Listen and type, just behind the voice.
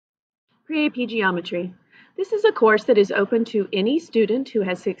Pre-AP Geometry. This is a course that is open to any student who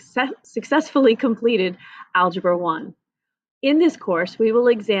has successfully completed Algebra 1. In this course, we will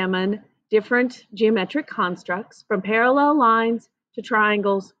examine different geometric constructs from parallel lines to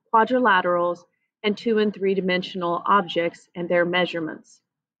triangles, quadrilaterals, and 2- and 3-dimensional objects and their measurements.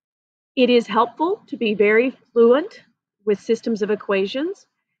 It is helpful to be very fluent with systems of equations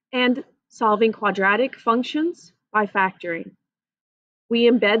and solving quadratic functions by factoring. We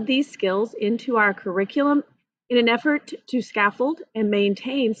embed these skills into our curriculum in an effort to scaffold and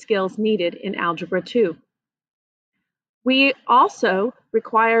maintain skills needed in Algebra 2. We also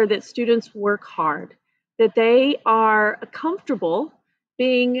require that students work hard, that they are comfortable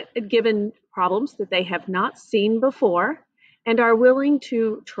being given problems that they have not seen before and are willing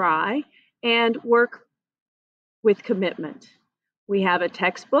to try and work with commitment. We have a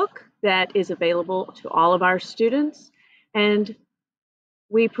textbook that is available to all of our students, and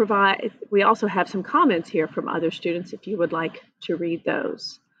we also have some comments here from other students if you would like to read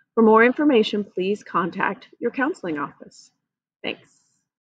those. For more information, please contact your counseling office. Thanks.